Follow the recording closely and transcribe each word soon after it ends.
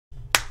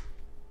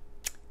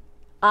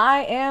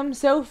I am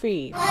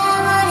Sophie.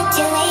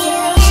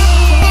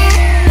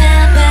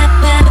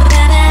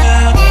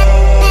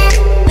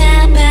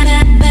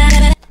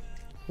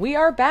 We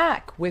are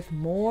back with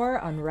more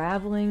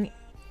unraveling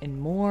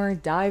and more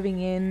diving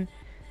in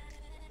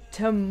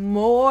to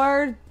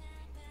more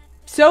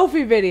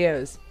Sophie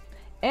videos.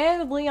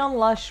 And Leon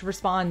Lush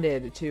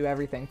responded to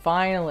everything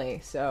finally,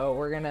 so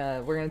we're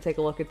gonna take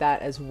a look at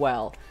that as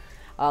well.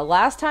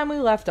 Last time we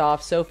left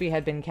off, Sophie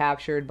had been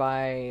captured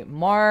by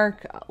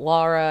Mark,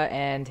 Laura,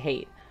 and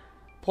Hate.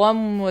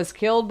 Plum was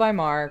killed by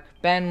Mark,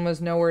 Ben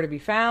was nowhere to be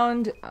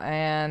found,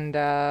 and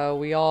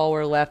we all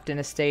were left in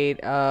a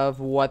state of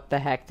what the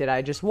heck did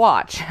I just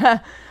watch?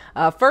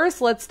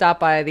 First, let's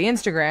stop by the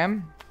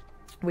Instagram.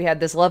 We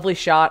had this lovely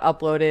shot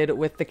uploaded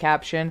with the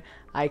caption,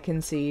 "I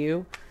can see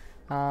you,"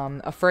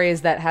 a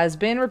phrase that has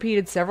been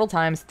repeated several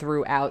times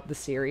throughout the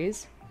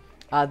series.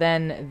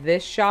 Then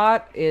this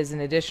shot is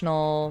an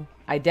additional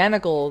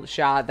identical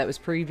shot that was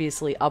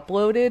previously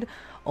uploaded,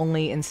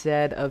 only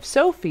instead of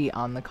Sophie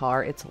on the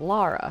car, it's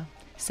Lara.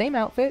 Same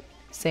outfit,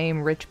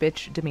 same rich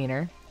bitch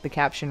demeanor. The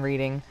caption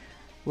reading,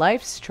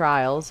 "Life's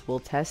trials will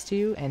test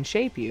you and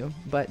shape you,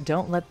 but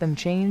don't let them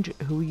change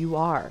who you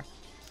are."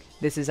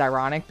 This is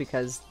ironic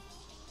because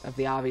of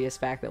the obvious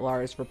fact that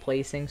Lara is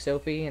replacing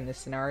Sophie in this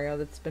scenario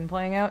that's been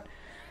playing out.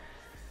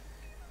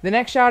 The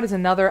next shot is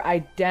another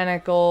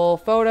identical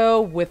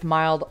photo with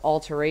mild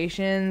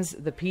alterations.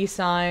 The peace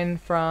sign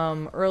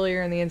from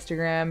earlier in the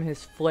Instagram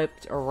has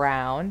flipped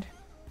around.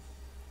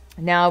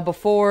 Now,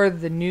 before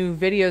the new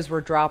videos were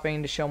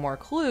dropping to show more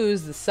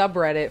clues, the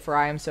subreddit for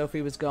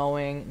Iamsophie was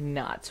going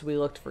nuts. We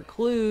looked for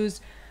clues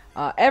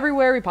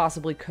everywhere we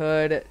possibly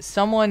could.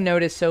 Someone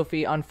noticed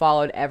Sophie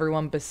unfollowed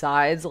everyone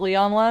besides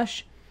Leon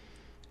Lush.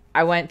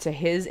 I went to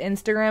his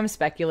Instagram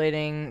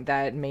speculating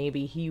that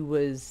maybe he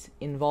was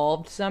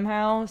involved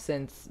somehow,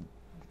 since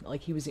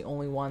like he was the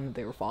only one that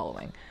they were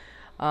following.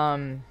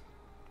 And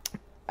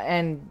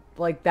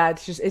like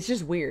it's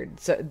just weird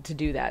to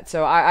do that.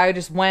 So I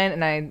just went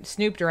and I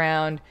snooped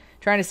around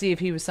trying to see if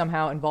he was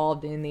somehow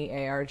involved in the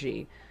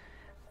ARG,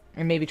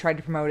 and maybe tried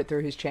to promote it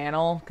through his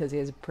channel because he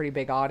has a pretty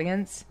big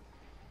audience.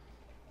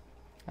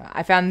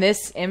 I found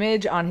this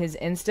image on his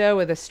Insta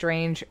with a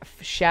strange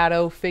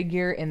shadow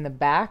figure in the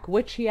back,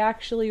 which he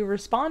actually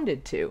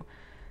responded to.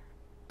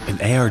 An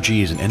ARG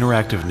is an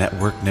interactive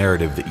network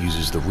narrative that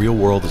uses the real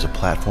world as a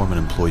platform and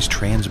employs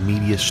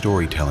transmedia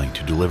storytelling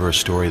to deliver a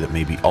story that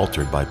may be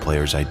altered by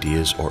players'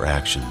 ideas or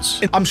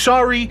actions. I'm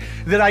sorry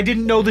that I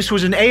didn't know this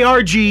was an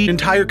ARG. An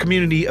entire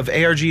community of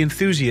ARG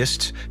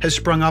enthusiasts has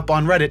sprung up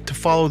on Reddit to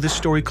follow this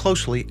story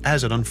closely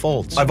as it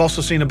unfolds. I've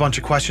also seen a bunch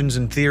of questions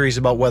and theories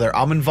about whether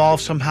I'm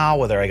involved somehow,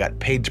 whether I got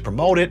paid to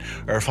promote it,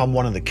 or if I'm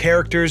one of the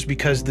characters,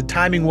 because the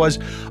timing was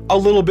a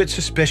little bit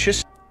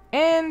suspicious.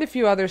 And a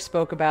few others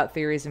spoke about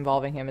theories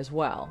involving him as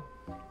well.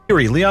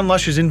 Leon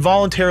Lush is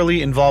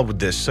involuntarily involved with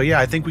this, so yeah,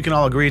 I think we can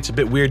all agree it's a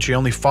bit weird she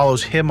only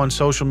follows him on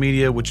social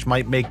media, which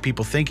might make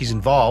people think he's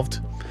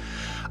involved.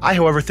 I,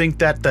 however, think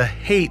that the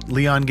hate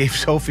Leon gave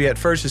Sophie at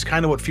first is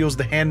kind of what fuels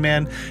the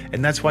Handman,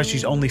 and that's why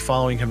she's only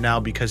following him now,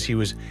 because he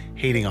was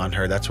hating on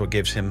her. That's what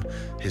gives him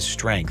his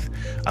strength.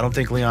 I don't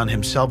think Leon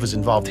himself is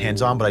involved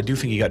hands-on, but I do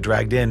think he got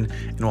dragged in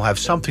and will have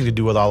something to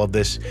do with all of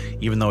this,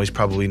 even though he's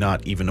probably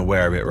not even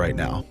aware of it right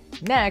now.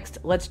 Next,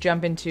 let's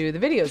jump into the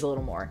videos a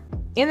little more.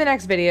 In the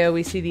next video,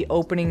 we see the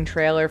opening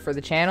trailer for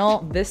the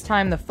channel. This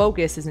time, the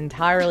focus is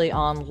entirely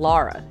on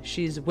Lara.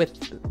 She's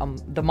with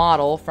the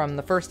model from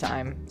the first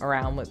time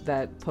around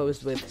that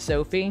posed with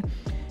Sophie.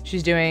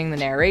 She's doing the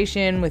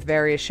narration with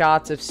various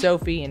shots of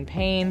Sophie in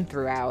pain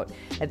throughout.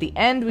 At the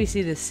end, we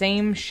see the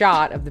same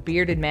shot of the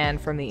bearded man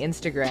from the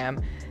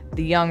Instagram.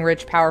 The young,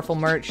 rich, powerful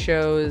merch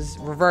shows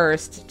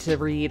reversed to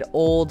read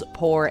old,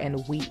 poor,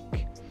 and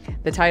weak.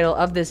 The title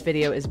of this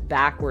video is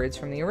backwards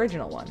from the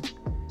original one.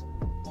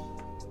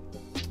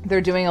 They're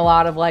doing a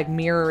lot of like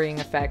mirroring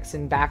effects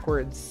and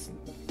backwards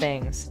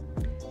things.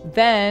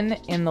 Then,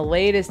 in the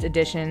latest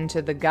addition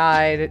to the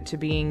guide to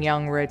being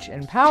young, rich,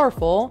 and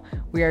powerful,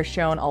 we are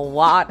shown a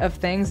lot of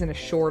things in a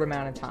short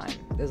amount of time.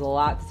 There's a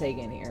lot to take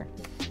in here.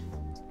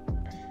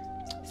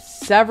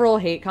 Several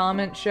hate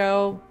comments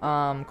show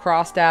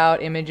crossed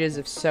out images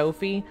of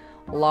Sophie,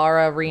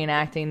 Lara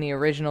reenacting the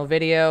original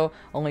video,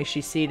 only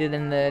she's seated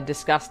in the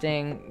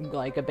disgusting,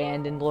 like,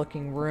 abandoned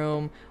looking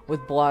room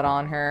with blood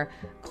on her.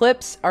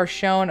 Clips are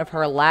shown of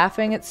her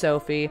laughing at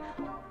Sophie,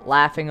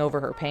 laughing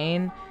over her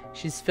pain.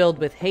 She's filled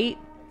with hate,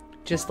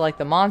 just like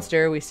the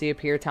monster we see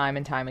appear time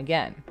and time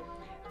again.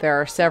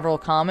 There are several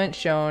comments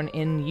shown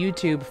in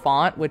YouTube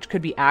font, which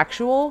could be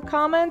actual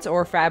comments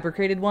or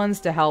fabricated ones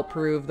to help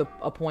prove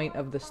a point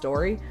of the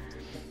story.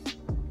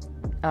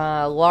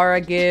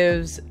 Lara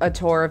gives a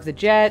tour of the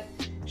jet.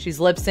 She's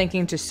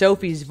lip-syncing to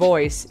Sophie's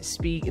voice.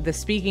 The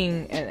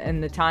speaking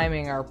and the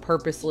timing are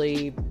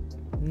purposely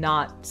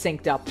not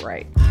synced up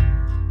right.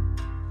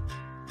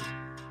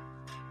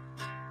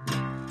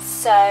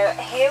 So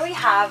here we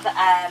have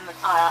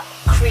our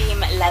cream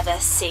leather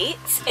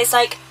seats. It's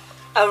like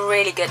a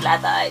really good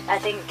leather. I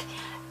think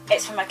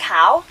it's from a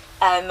cow.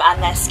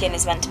 and their skin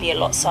is meant to be a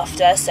lot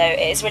softer, so it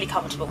is really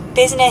comfortable.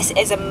 Business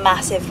is a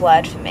massive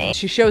word for me.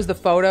 She shows the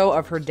photo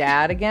of her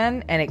dad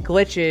again, and it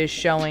glitches,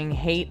 showing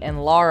Hate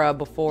and Lara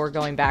before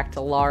going back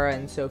to Lara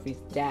and Sophie's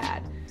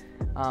dad,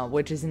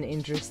 which is an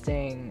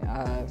interesting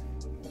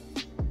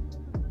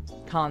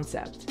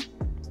concept.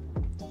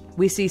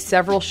 We see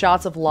several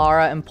shots of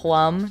Lara and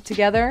Plum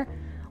together.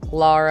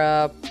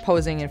 Lara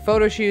posing in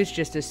photo shoots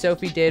just as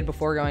Sophie did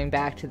before going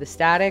back to the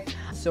static.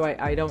 So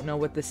I don't know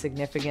what the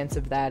significance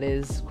of that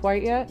is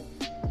quite yet.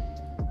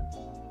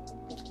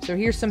 So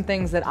here's some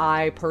things that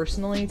I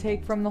personally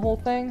take from the whole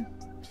thing.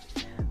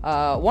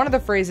 One of the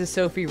phrases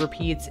Sophie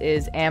repeats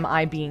is, "Am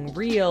I being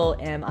real?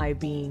 Am I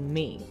being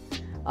me?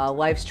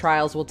 Life's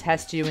trials will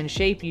test you and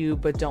shape you,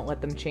 but don't let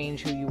them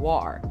change who you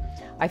are."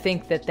 I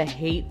think that the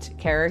Hate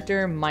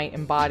character might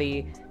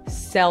embody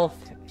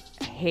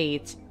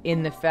self-hate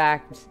in the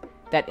fact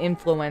that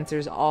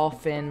influencers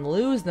often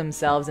lose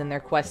themselves in their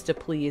quest to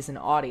please an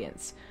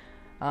audience.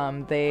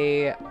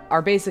 They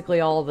are basically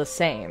all the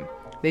same.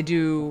 They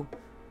do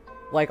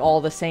like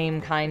all the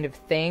same kind of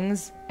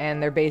things,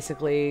 and they're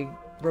basically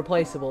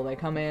replaceable. They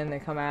come in, they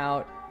come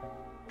out,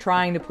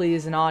 trying to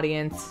please an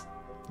audience,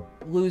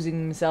 losing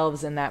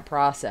themselves in that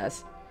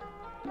process.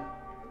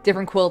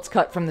 Different quilts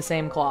cut from the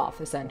same cloth,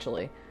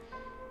 essentially.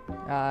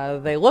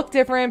 They look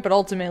different, but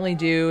ultimately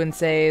do and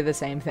say the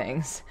same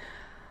things.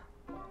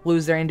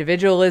 Lose their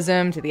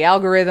individualism to the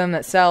algorithm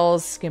that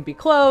sells skimpy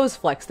clothes,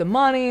 flex the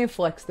money,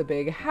 flex the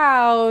big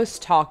house,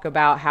 talk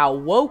about how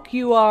woke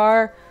you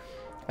are,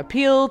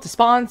 appeal to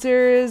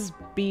sponsors,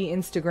 be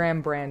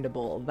Instagram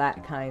brandable,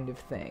 that kind of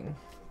thing.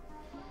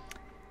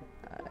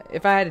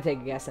 If I had to take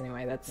a guess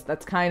anyway,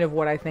 that's kind of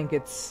what I think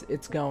it's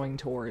going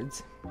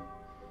towards.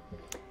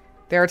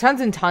 There are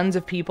tons and tons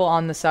of people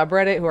on the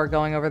subreddit who are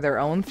going over their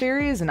own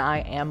theories, and I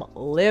am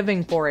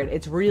living for it.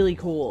 It's really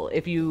cool.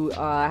 If you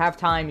have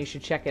time, you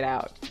should check it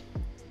out.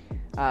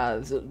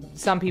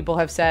 Some people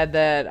have said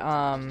that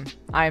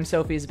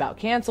Iamsophie is about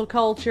cancel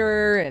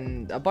culture,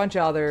 and a bunch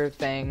of other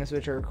things,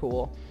 which are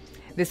cool.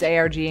 This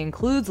ARG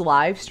includes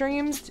live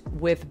streams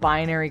with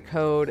binary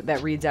code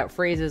that reads out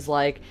phrases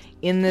like,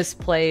 "In this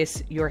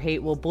place, your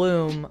hate will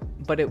bloom,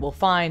 but it will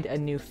find a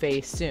new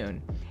face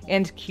soon."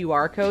 And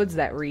QR codes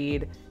that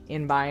read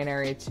in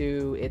binary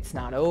to "It's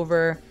not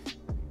over."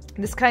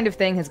 This kind of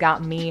thing has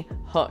got me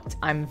hooked.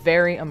 I'm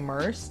very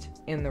immersed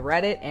in the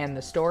Reddit and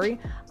the story.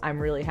 I'm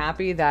really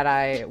happy that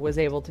I was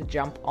able to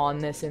jump on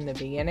this in the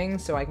beginning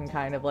so I can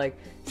kind of like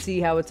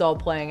see how it's all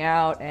playing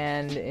out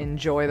and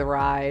enjoy the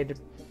ride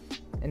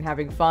and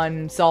having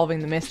fun solving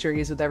the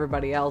mysteries with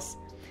everybody else.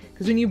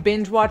 Because when you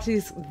binge watch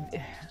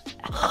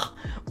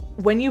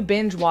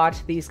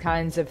these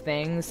kinds of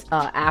things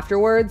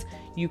afterwards,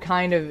 you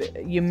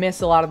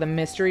miss a lot of the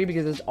mystery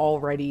because it's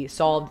already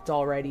solved, it's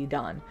already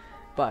done.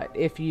 But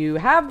if you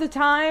have the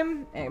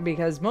time,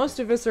 because most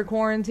of us are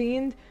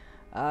quarantined,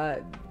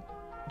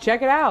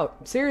 check it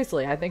out.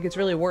 Seriously, I think it's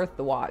really worth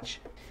the watch.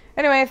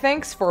 Anyway,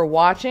 thanks for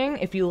watching.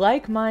 If you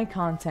like my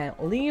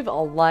content, leave a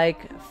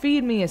like,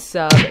 feed me a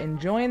sub, and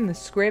join the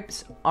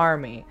Scripts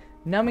Army,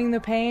 numbing the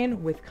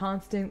pain with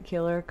constant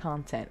killer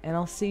content. And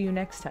I'll see you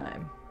next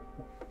time.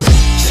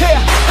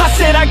 Yeah, I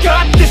said I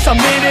got this, I'm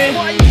in it.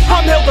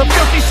 I'm hella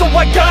filthy, so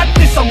I got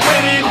this, I'm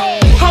winning.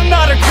 I'm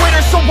not a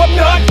quitter, so I'm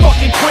not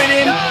fucking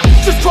quitting.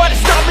 Just try to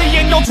stop me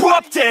and you'll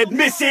drop dead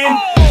missing.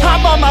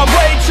 I'm on my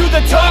way to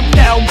the top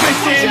now,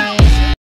 listen.